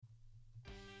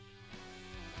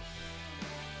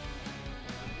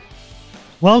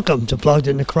Welcome to Plugged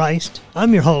into Christ.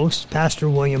 I'm your host, Pastor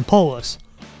William Polis.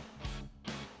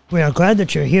 We are glad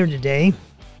that you're here today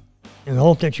and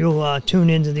hope that you'll tune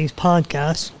into these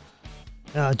podcasts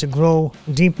to grow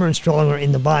deeper and stronger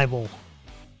in the Bible.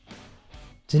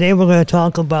 Today we're going to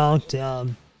talk about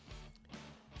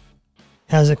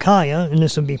Hezekiah, and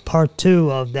this will be part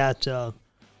 2 of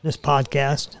this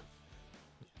podcast.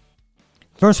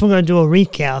 First, we're going to do a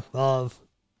recap of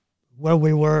where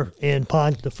we were in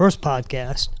the first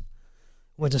podcast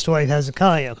with the story of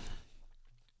Hezekiah.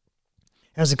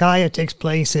 Hezekiah takes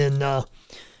place in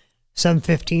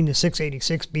 715 to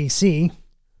 686 BC.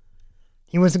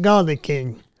 He was a godly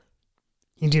king.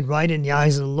 He did right in the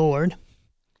eyes of the Lord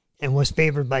and was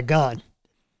favored by God.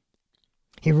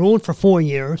 He ruled for 4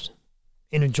 years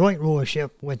in a joint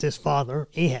rulership with his father,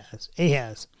 Ahaz.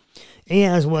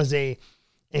 Ahaz was a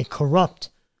corrupt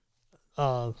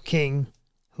king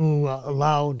who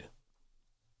allowed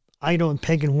idol and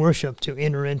pagan worship to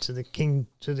enter into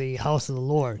the house of the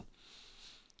Lord.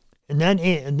 And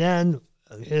then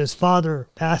his father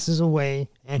passes away,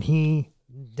 and he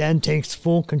then takes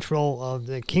full control of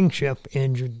the kingship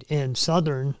in the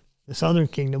southern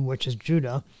kingdom, which is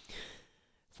Judah,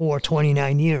 for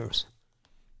 29 years.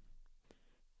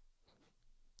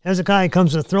 Hezekiah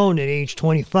comes to the throne at age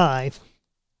 25,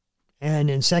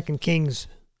 and in 2 Kings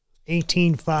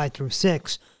 18:5 through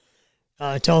 6,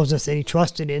 tells us that he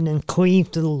trusted in and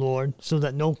cleaved to the Lord, so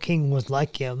that no king was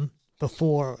like him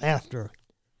before or after.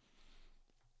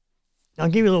 I'll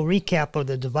give you a little recap of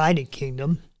the divided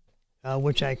kingdom,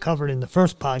 which I covered in the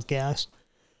first podcast.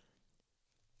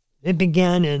 It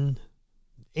began in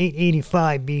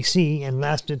 885 BC and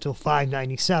lasted until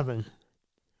 597,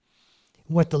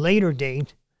 with the later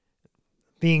date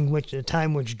being the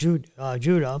time which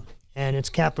Judah and its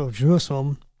capital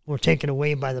Jerusalem were taken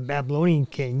away by the Babylonian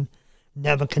king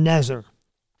Nebuchadnezzar.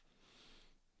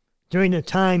 During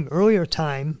the earlier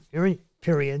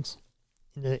periods,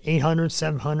 in the 800s,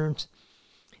 700s,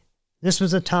 this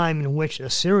was a time in which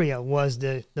Assyria was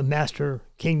the master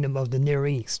kingdom of the Near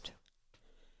East.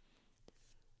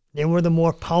 They were the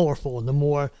more powerful,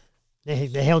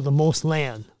 they held the most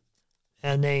land,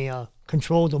 and they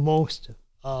controlled the most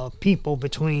people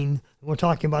we're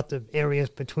talking about the areas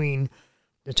between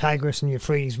the Tigris and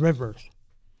Euphrates rivers.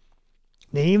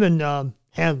 They even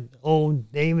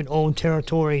owned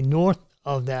territory north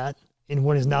of that in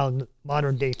what is now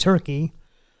modern-day Turkey,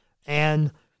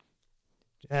 and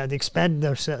they expanded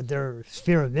their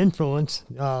sphere of influence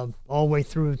all the way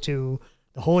through to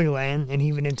the Holy Land and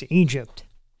even into Egypt.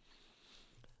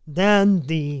 Then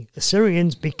the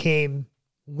Assyrians became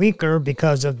weaker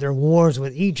because of their wars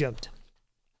with Egypt,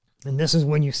 and this is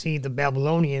when you see the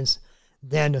Babylonians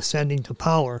then ascending to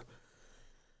power.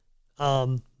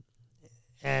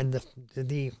 And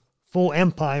the full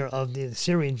empire of the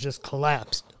Assyrians just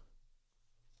collapsed.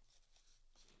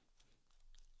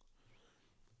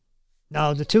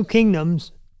 Now, the two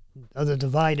kingdoms of that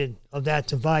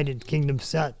divided kingdom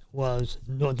set was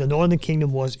the northern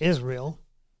kingdom was Israel,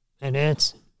 and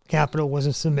its capital was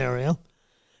in Samaria.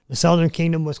 The southern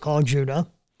kingdom was called Judah,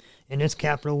 and its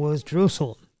capital was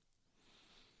Jerusalem.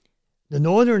 The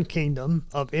northern kingdom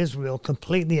of Israel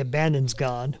completely abandons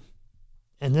God,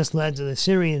 and this led to the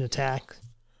Syrian attack,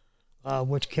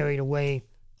 which carried away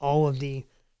all of the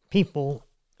people,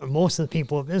 or most of the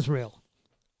people of Israel.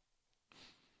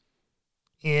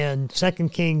 In 2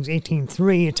 Kings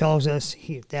 18:3, it tells us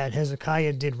that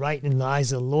Hezekiah did right in the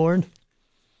eyes of the Lord.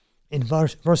 In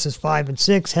verses 5 and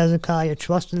 6, Hezekiah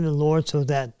trusted in the Lord so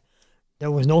that there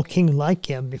was no king like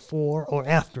him before or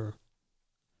after.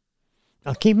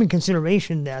 Now keep in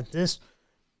consideration that this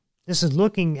is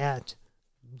looking at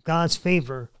God's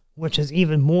favor, which is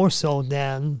even more so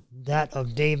than that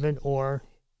of David or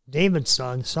David's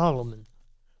son, Solomon.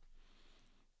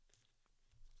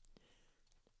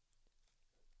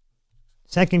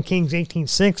 Second Kings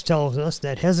 18:6 tells us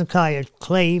that Hezekiah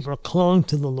clave or clung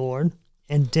to the Lord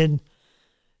and did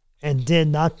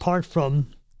not part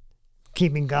from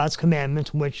keeping God's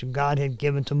commandments, which God had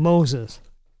given to Moses.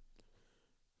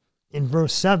 In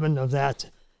verse 7 of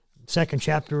that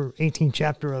 18th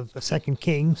chapter of 2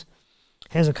 Kings,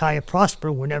 Hezekiah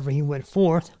prospered whenever he went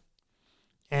forth,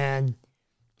 and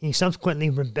he subsequently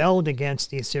rebelled against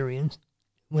the Assyrians,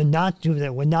 would not do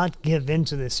that, would not give in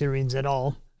to the Assyrians at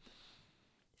all,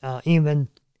 even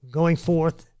going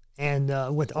forth and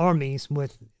with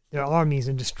their armies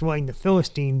and destroying the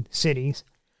Philistine cities,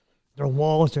 their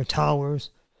walls, their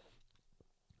towers.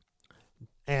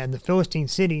 And the Philistine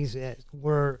cities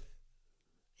were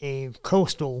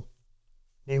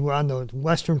they were on the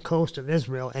western coast of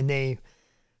Israel, and they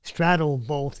straddled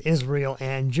both Israel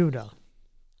and Judah.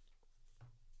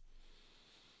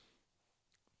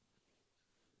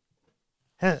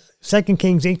 2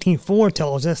 Kings 18:4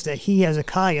 tells us that he,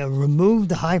 Hezekiah, removed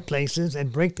the high places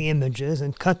and break the images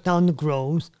and cut down the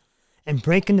groves and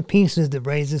break into pieces the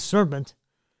brazen serpent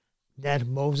that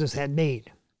Moses had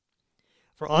made.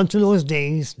 For unto those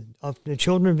days of the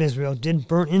children of Israel did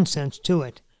burn incense to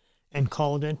it and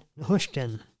called it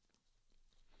Nehushtan.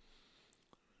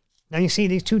 Now you see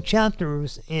these two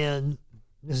chapters in,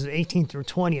 this is 18 through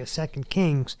 20 of 2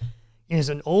 Kings, is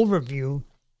an overview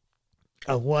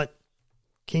of what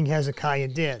King Hezekiah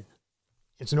did.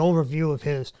 It's an overview of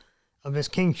his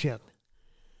kingship.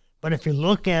 But if you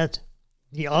look at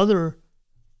the other,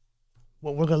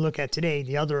 what we're going to look at today,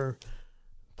 the other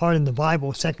part in the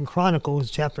Bible, 2 Chronicles,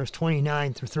 chapters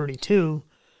 29 through 32,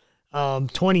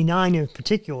 29 in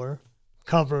particular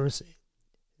covers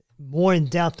more in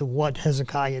depth of what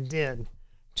Hezekiah did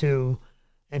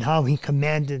and how he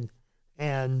commanded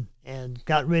and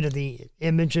got rid of the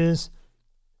images,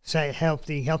 help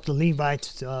the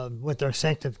Levites with their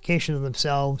sanctification of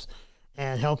themselves,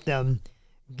 and help them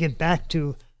get back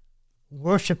to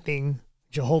worshiping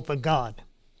Jehovah God.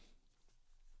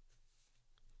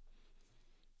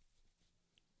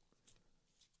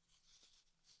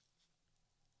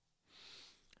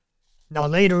 Now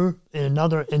later, in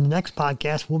the next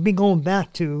podcast, we'll be going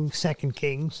back to 2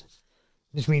 Kings,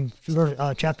 between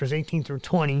chapters 18 through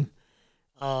 20.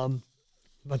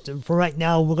 But for right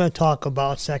now, we're going to talk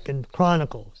about 2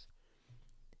 Chronicles.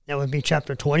 That would be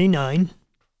chapter 29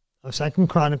 of 2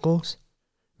 Chronicles,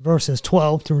 verses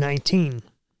 12 through 19.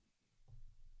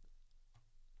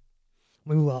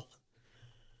 We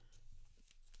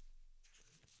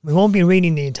won't be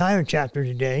reading the entire chapter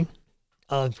today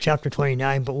of chapter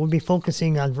 29, but we'll be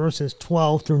focusing on verses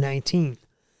 12 through 19.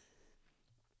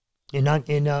 In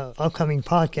upcoming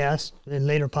podcasts, in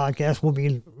later podcasts, we'll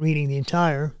be reading the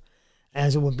entire,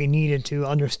 as it will be needed to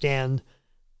understand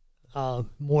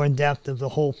more in depth of the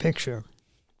whole picture.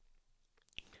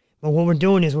 But what we're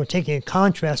doing is we're taking a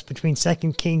contrast between 2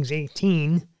 Kings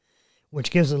 18,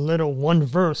 which gives a little one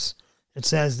verse that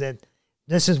says that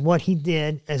this is what he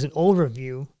did as an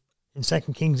overview in 2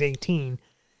 Kings 18,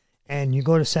 and you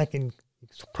go to 2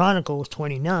 Chronicles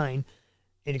 29,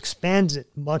 it expands it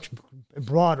much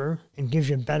broader and gives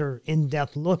you a better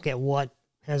in-depth look at what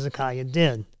Hezekiah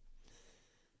did.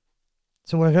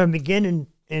 So we're going to begin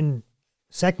in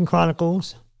 2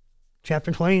 Chronicles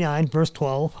chapter 29, verse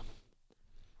 12,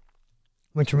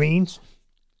 which reads,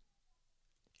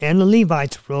 And the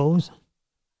Levites rose,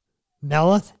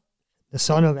 Meleth, the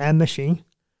son of Ammishi,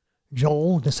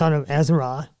 Joel, the son of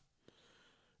Azariah,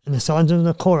 and the sons of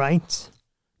the Korites,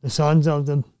 the sons of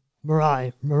the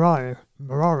Merari,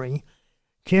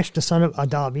 Kish, the son of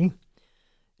Adabi,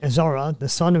 Azara, the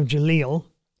son of Jaleel,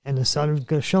 and the son of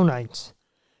Gershonites,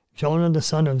 Jonah, the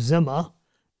son of Zimmah,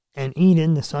 and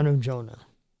Eden, the son of Jonah.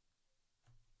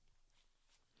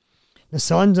 The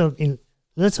sons of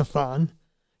Elizaphan,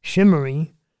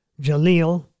 Shimri,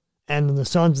 Jaleel, and the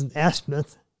sons of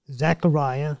Asmith,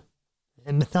 Zechariah,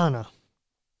 and Methana.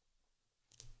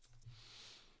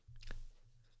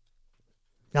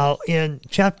 Now, in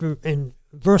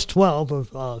verse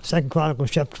 12 of 2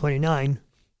 Chronicles chapter 29,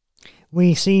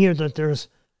 we see here that there's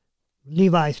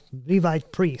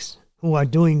Levite priests who are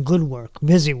doing good work,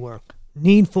 busy work,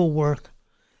 needful work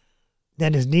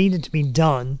that is needed to be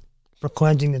done for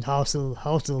cleansing the house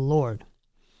of the Lord.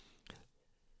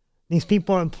 These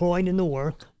people are employed in the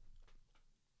work.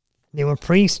 They were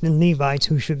priests and Levites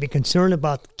who should be concerned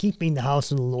about keeping the house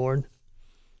of the Lord.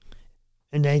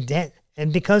 And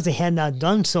because they had not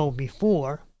done so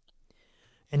before,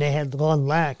 and they had gone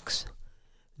lax,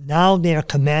 now they are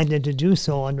commanded to do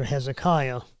so under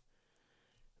Hezekiah,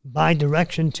 by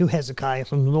direction to Hezekiah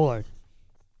from the Lord.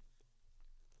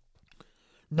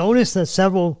 Notice that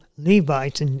several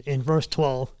Levites in verse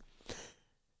 12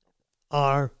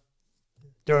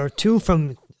 there are two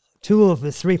of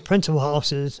the three principal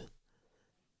houses,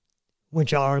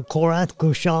 which are Korath,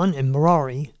 Gushan, and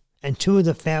Merari, and two of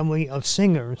the family of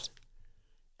singers,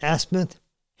 Asmith,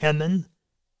 Heman,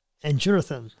 and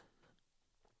Jeduthun.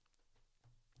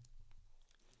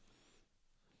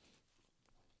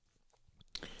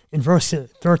 In verse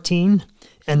 13,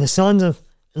 and the sons of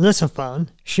Elizaphan,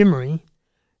 Shimri,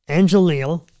 and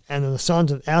Jaleel, and the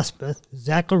sons of Asmith,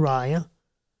 Zechariah,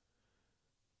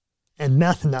 and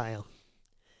Mathaniah.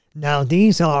 Now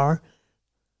these are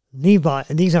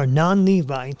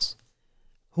non-Levites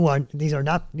these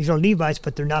are Levites,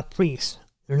 but they're not priests.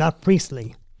 They're not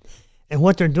priestly. And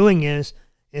what they're doing is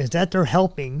that they're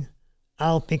helping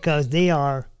out because they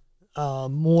are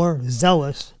more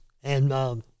zealous and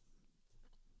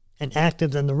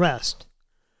active than the rest.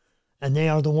 And they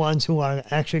are the ones who are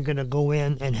actually going to go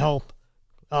in and help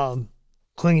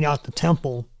clean out the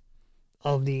temple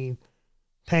of the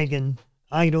pagan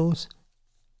idols,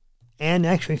 and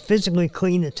actually physically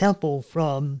clean the temple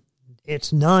from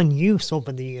its non-use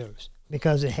over the years,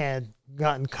 because it had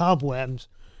gotten cobwebs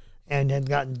and had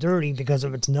gotten dirty because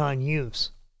of its non-use.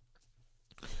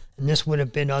 And this would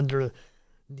have been under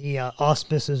the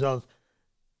auspices of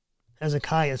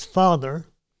Hezekiah's father,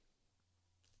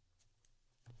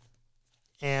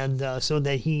 and so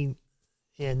that he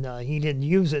didn't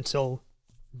use it, so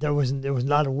there was a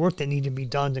lot of work that needed to be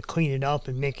done to clean it up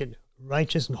and make it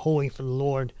righteous and holy for the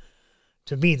Lord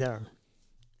to be there.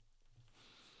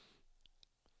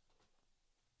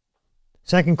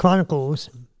 2 Chronicles,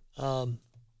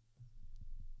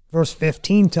 verse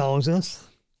 15 tells us,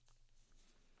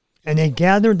 "And they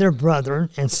gathered their brethren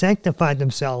and sanctified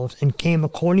themselves and came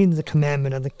according to the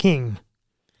commandment of the king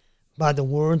by the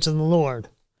words of the Lord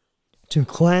to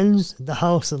cleanse the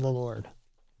house of the Lord."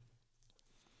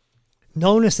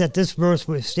 Notice that this verse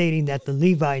was stating that the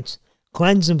Levites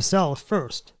cleansed themselves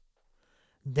first.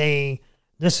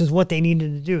 This is what they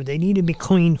needed to do. They needed to be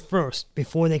clean first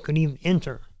before they could even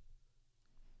enter.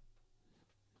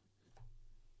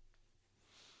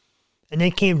 And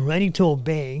they came ready to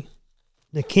obey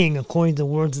the king according to the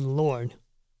words of the Lord.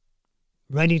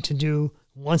 Ready to do,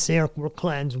 once they were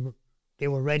cleansed, they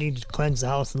were ready to cleanse the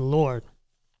house of the Lord.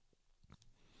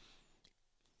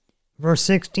 Verse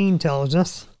 16 tells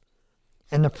us,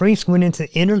 "And the priest went into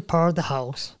the inner part of the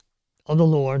house of the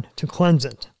Lord to cleanse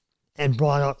it, and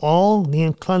brought out all the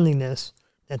uncleanliness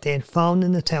that they had found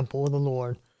in the temple of the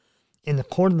Lord, in the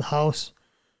court of the house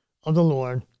of the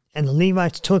Lord, and the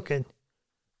Levites took it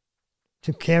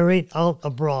to carry it out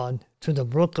abroad to the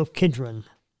brook of Kidron."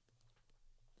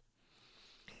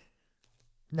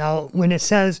 Now, when it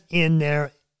says in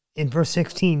there, in verse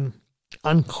 16,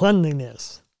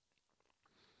 uncleanliness,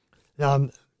 now,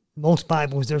 most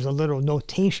Bibles, there's a little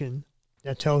notation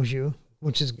that tells you,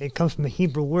 it comes from a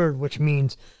Hebrew word, which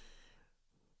means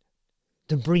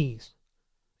debris.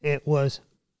 It was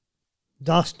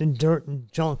dust and dirt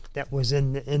and junk that was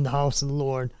in the house of the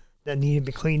Lord that needed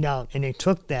to be cleaned out. And they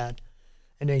took that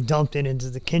and they dumped it into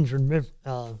the Kidron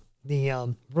River,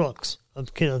 the brooks of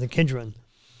the Kidron.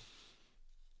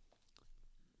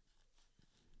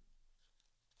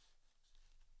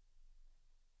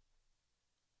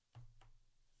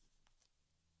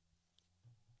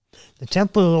 The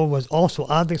temple of the Lord was also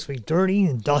obviously dirty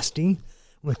and dusty,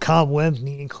 with cobwebs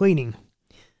needing cleaning.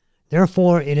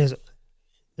 Therefore,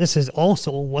 this is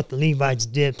also what the Levites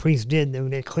did, priests did,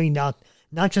 when they cleaned out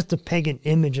not just the pagan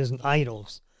images and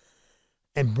idols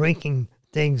and breaking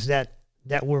things that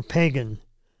were pagan,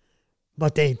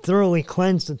 but they thoroughly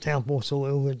cleansed the temple so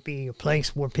it would be a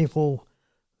place where people,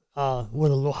 where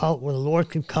the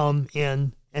Lord could come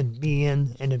in, and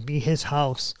it'd be his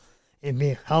house. It'd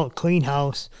be a clean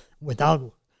house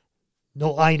without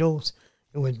no idols.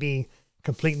 It would be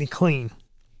completely clean.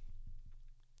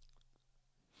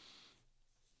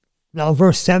 Now,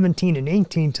 verse 17 and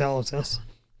 18 tells us,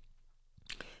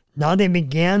 "Now they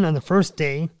began on the first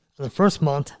day of the first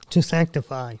month to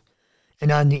sanctify,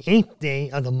 and on the 8th day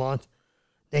of the month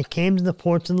they came to the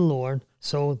porch of the Lord,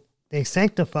 so they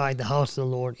sanctified the house of the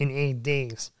Lord in 8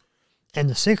 days. And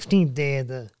the 16th day of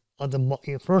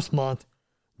the first month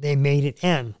they made it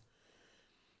end.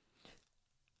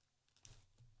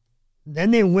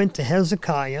 Then they went to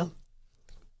Hezekiah,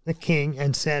 the king,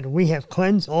 and said, We have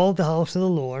cleansed all the house of the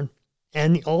Lord,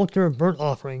 and the altar of burnt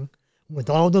offering, with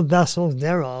all the vessels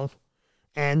thereof,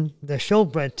 and the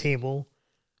showbread table,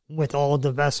 with all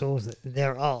the vessels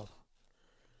thereof."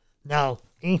 Now,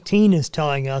 18 is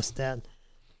telling us that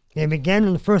they began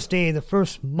on the first day of the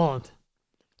first month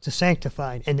to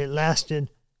sanctify, and it lasted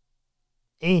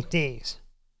 8 days.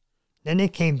 Then they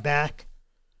came back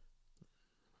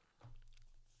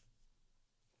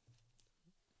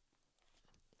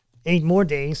 8 more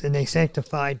days, and they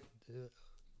sanctified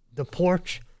the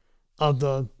porch of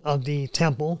the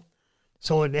temple.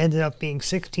 So it ended up being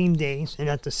 16 days, and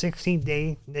at the 16th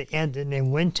day they ended, and they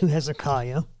went to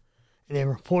Hezekiah, and they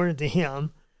reported to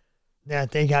him that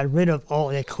they got rid of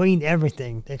they cleaned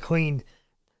everything. They cleaned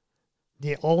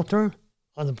the altar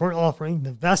of the burnt offering,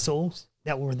 the vessels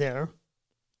that were there.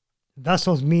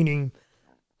 Vessels meaning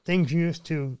things used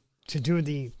to do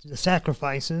the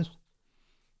sacrifices.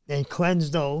 They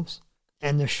cleansed those,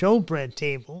 and the showbread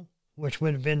table, which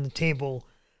would have been the table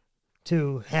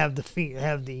to have the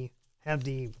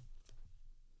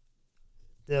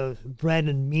bread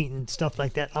and meat and stuff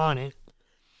like that on it,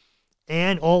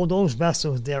 and all those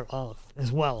vessels thereof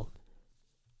as well.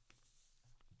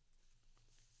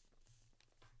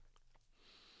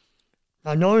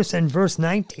 Now notice in verse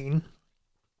 19,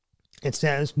 it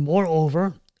says,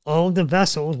 "Moreover, all the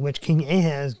vessels which King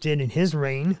Ahaz did in his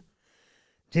reign,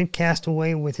 did cast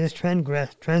away with his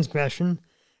transgression,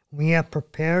 we have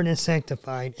prepared and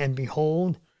sanctified, and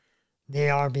behold, they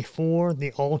are before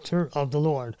the altar of the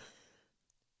Lord."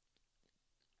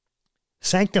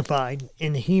 Sanctified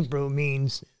in the Hebrew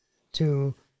means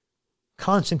to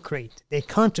consecrate. They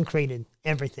consecrated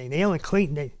everything. They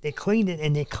cleaned it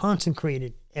and they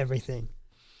consecrated everything,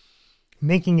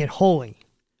 making it holy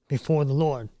before the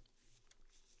Lord.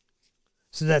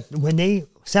 So that when they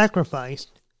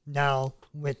sacrificed, now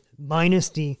with minus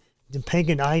the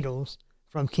pagan idols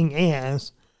from King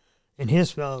Ahaz and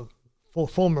his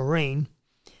former reign,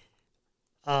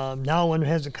 now under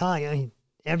Hezekiah,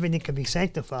 everything could be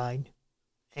sanctified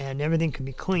and everything could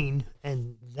be clean,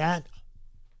 and that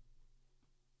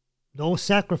those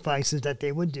sacrifices that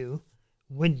they would do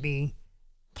would be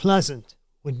pleasant,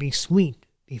 would be sweet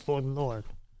before the Lord.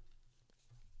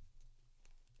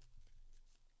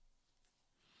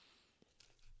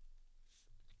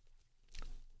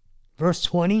 Verse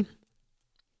 20,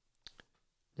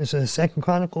 this is 2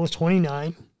 Chronicles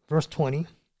 29, verse 20.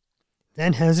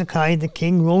 Then Hezekiah the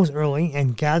king rose early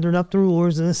and gathered up the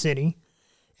rulers of the city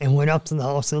and went up to the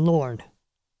house of the Lord.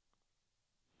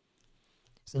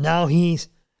 So now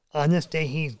on this day,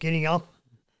 he's getting up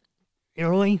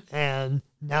early, and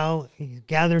now he's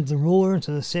gathered the rulers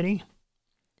of the city,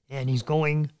 and he's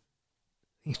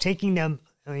taking them,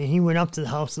 he went up to the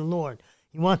house of the Lord.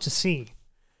 He wants to see,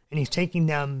 and he's taking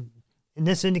them, and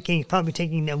this indicates he's probably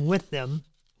taking them with him,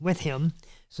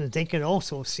 so that they can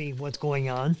also see what's going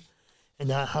on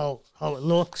and how it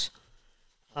looks.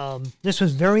 This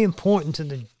was very important to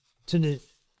the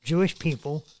Jewish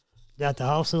people, that the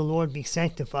house of the Lord be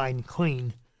sanctified and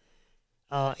clean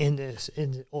in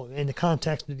the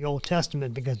context of the Old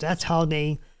Testament, because that's how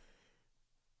they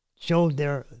showed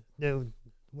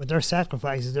with their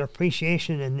sacrifices, their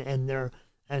appreciation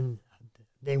and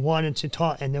they wanted to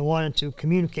talk and they wanted to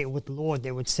communicate with the Lord.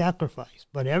 They would sacrifice,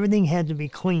 but everything had to be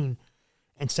clean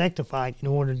and sanctified in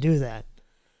order to do that.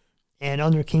 And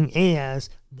under King Ahaz,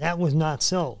 that was not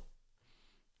so.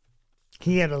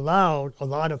 He had allowed a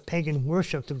lot of pagan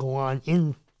worship to go on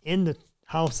in the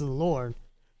house of the Lord,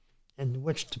 and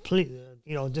which displeased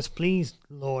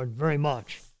the Lord very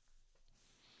much.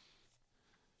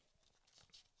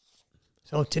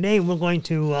 So today we're going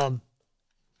to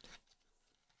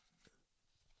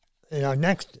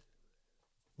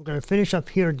we're going to finish up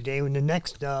here today. In the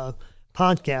next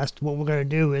podcast, what we're going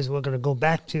to do is we're going to go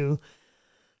back to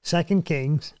 2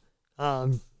 Kings,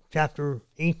 chapter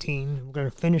 18. We're going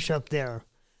to finish up there.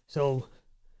 So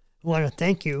I want to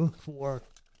thank you for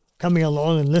coming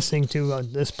along and listening to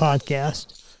this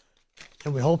podcast.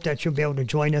 And we hope that you'll be able to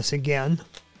join us again.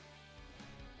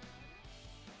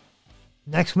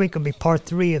 Next week will be part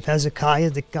 3 of Hezekiah,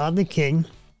 the godly king.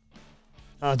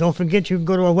 Don't forget, you can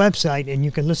go to our website and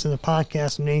you can listen to the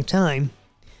podcast at any time.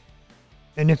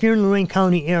 And if you're in the Lorain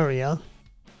County area,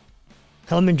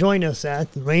 come and join us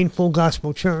at the Lorain Full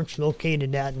Gospel Church,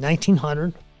 located at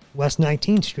 1900 West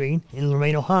 19th Street in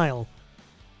Lorain, Ohio.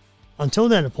 Until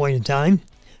that appointed time,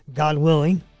 God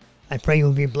willing, I pray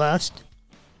you'll be blessed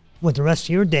with the rest of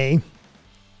your day.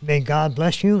 May God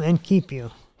bless you and keep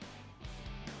you.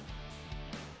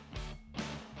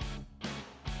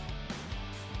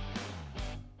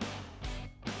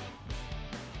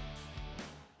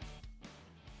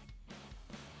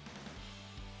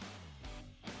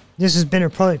 This has been a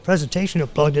presentation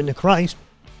of Plugged into Christ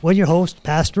with your host,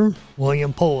 Pastor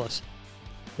William Polis.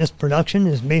 This production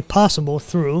is made possible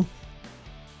through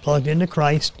Plugged into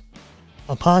Christ,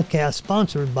 a podcast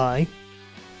sponsored by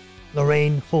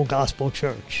Lorain Full Gospel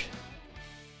Church.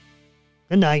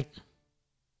 Good night.